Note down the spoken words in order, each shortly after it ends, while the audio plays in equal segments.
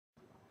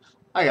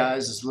Hi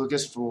guys, it's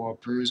Lucas for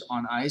Brews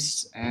on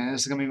Ice, and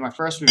this is going to be my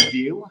first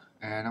review,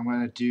 and I'm going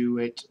to do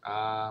it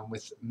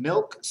with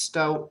Milk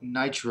Stout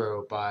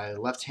Nitro by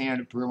Left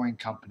Hand Brewing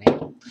Company.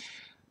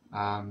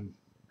 Um,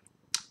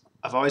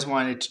 I've always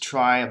wanted to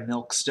try a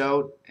milk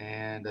stout,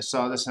 and I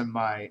saw this in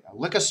my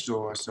liquor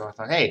store, so I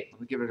thought, hey,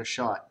 let me give it a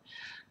shot.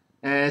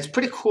 And it's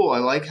pretty cool. I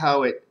like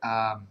how it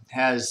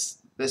has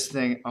this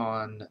thing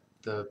on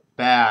the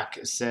back.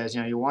 It says,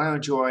 you want to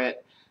enjoy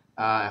it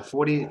at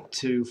 40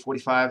 to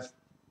 45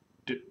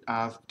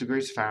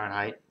 degrees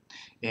Fahrenheit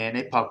in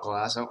a pub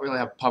glass. I don't really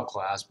have a pub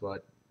glass,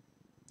 but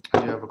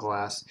I do have a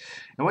glass.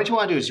 And what you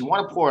want to do is you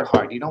want to pour it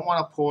hard. You don't want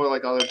to pour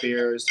like other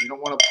beers. You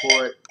don't want to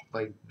pour it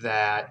like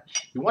that.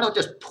 You want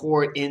to just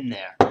pour it in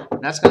there.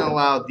 And that's going to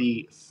allow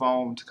the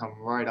foam to come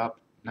right up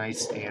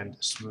nice and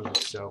smooth.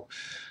 So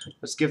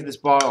let's give this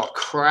bottle a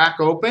crack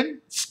open.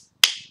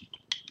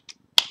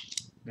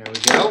 There we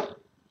go.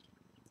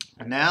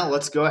 And now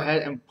let's go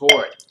ahead and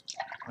pour it.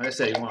 Like I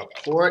said, you want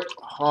to pour it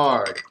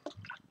hard.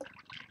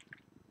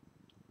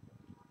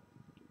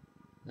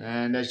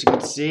 And as you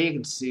can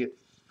see it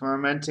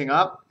fermenting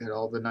up. Get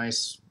all the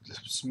nice,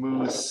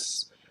 smooth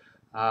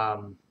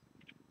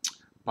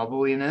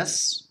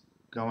bubbliness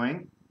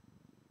going.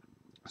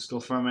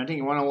 Still fermenting.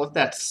 You want to let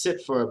that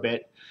sit for a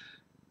bit.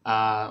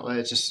 Let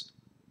it just,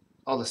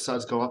 all the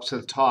suds go up to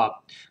the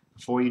top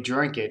before you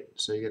drink it,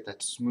 so you get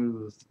that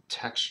smooth,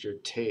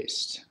 textured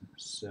taste.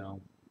 So,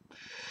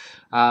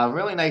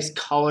 really nice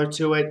color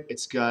to it.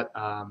 It's got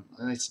a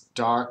nice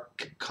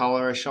dark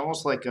colorish,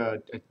 almost like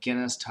a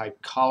Guinness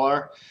type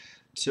color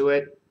to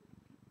it.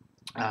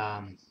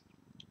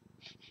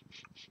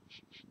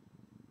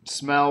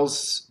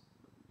 Smells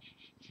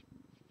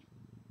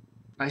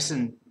nice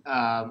and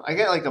I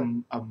get like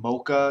a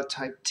mocha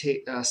type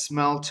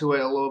smell to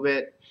it a little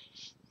bit,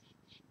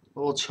 a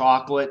little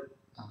chocolate.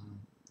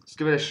 Let's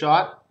give it a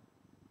shot.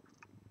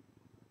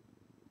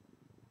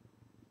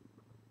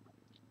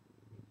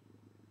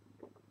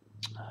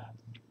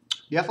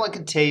 You definitely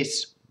can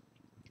taste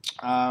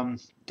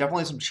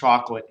definitely some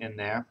chocolate in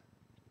there.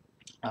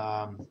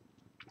 Um,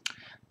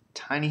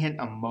 Tiny hint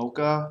of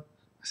mocha.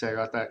 So I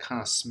got that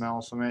kind of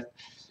smell from it.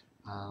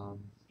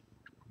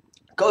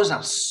 Goes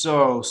down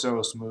so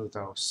smooth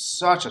though.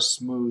 Such a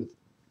smooth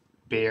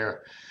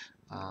beer.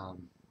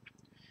 Um,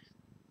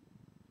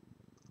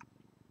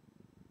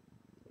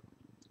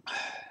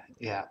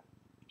 yeah,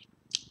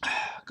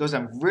 goes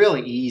down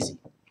really easy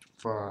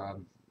for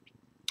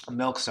a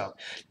milk stout.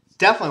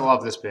 Definitely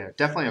love this beer.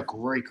 Definitely a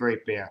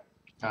great beer.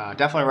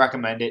 Definitely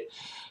recommend it.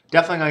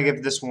 Definitely gonna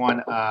give this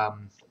one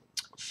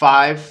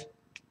 5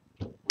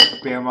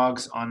 beer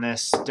mugs on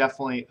this.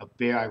 Definitely a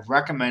beer I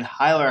recommend.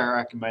 Highly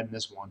recommend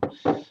this one.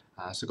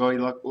 So go to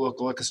your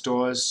local liquor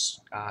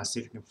stores, see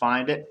if you can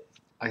find it.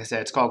 Like I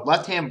said, it's called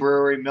Left Hand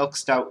Brewery Milk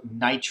Stout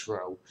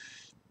Nitro.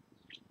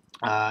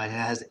 It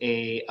has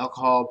a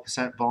alcohol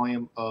percent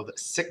volume of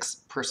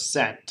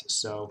 6%,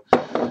 so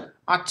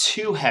not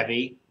too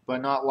heavy,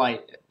 but not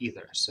light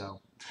either. So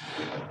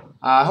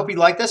I hope you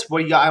like this.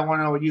 I want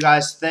to know what you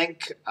guys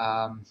think.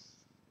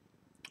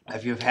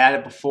 If you've had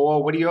it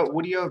before, what are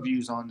your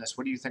views on this?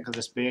 What do you think of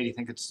this beer? Do you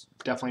think it's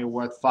definitely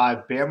worth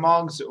 5 beer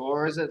mugs,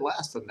 or is it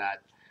less than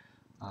that?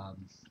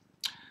 Um,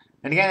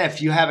 and again, if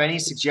you have any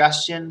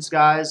suggestions,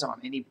 guys, on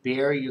any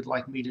beer you'd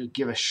like me to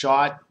give a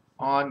shot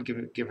on,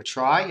 give a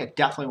try, I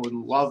definitely would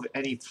love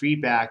any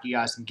feedback you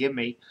guys can give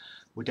me.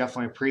 Would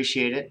definitely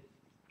appreciate it.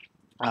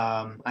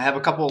 I have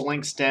a couple of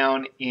links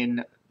down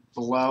in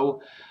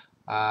below.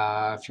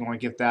 If you want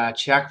to give that a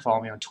check,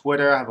 follow me on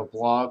Twitter. I have a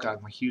blog.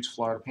 I'm a huge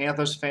Florida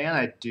Panthers fan.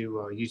 I do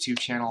a YouTube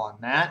channel on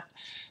that.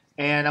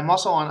 And I'm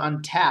also on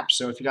Untapped,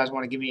 so if you guys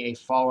want to give me a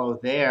follow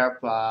there,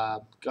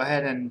 go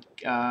ahead and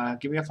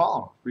give me a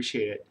follow.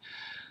 Appreciate it.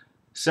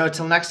 So,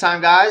 till next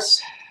time,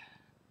 guys,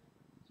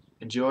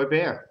 enjoy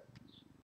beer.